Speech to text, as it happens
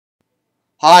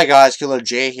Hi guys, Killer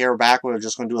J here, back. We're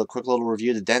just going to do a quick little review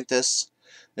of The Dentist.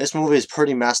 This movie is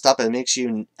pretty messed up. It makes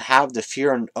you have the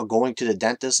fear of going to the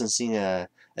dentist and seeing a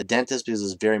dentist because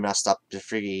it's very messed up.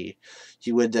 The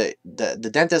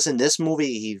dentist in this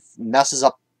movie, he messes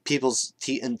up people's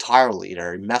teeth entirely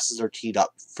there. He messes their teeth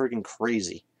up. Freaking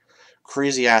crazy.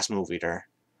 Crazy ass movie there.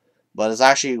 But it's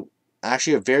actually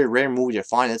a very rare movie to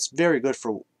find. It's very good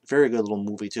little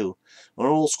movie too. An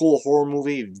old school horror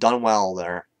movie done well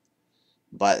there.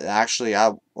 But actually,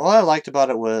 what I liked about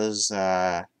it was,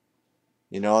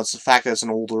 it's the fact that it's an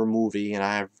older movie,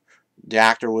 and the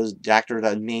actor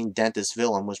that main dentist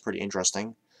villain was pretty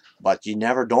interesting. But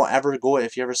don't ever go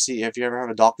if you ever have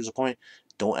a doctor's appointment,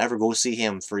 don't ever go see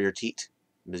him for your teeth,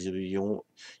 because your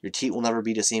teeth will never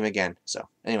be the same again. So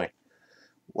anyway,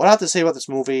 what I have to say about this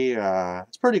movie,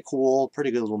 it's pretty cool,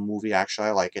 pretty good little movie actually.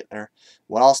 I like it there.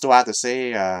 What else do I have to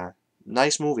say?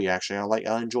 Nice movie actually.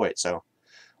 I enjoy it. So.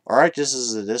 Alright, this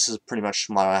is pretty much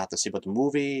what I have to say about the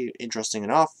movie. Interesting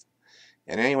enough.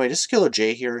 And anyway, this is Killer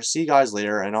J here. See you guys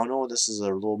later. And I know this is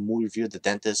a little movie review of The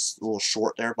Dentist, a little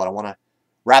short there, but I want to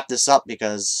wrap this up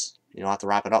because, I have to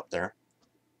wrap it up there.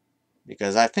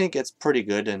 Because I think it's pretty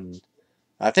good,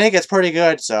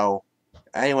 so,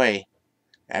 anyway,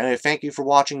 thank you for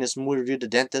watching this movie review of The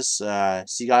Dentist.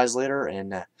 See you guys later,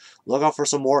 and look out for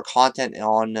some more content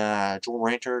on Joel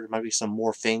Ranter. There might be some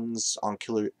more things on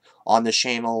the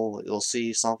channel. You'll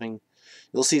see something.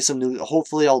 You'll see some new.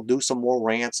 Hopefully, I'll do some more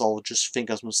rants. I'll just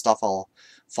think of some stuff. I'll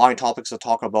find topics to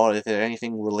talk about. If there's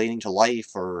anything relating to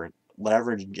life or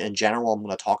whatever in general, I'm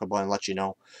going to talk about and let you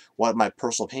know what my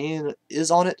personal opinion is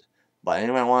on it. But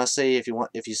anyway, I want to say if you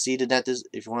want to see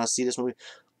this movie,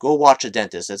 go watch The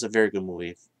Dentist. It's a very good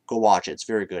movie. Go watch it. It's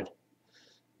very good.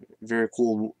 Very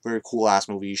cool ass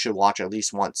movie. You should watch it at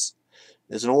least once.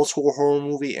 It's an old school horror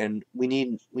movie, and we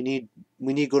need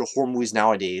good horror movies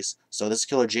nowadays. So this is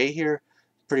Killer J here.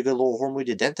 Pretty good little horror movie,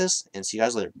 The Dentist, and see you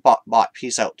guys later. Bye.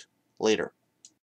 Peace out. Later.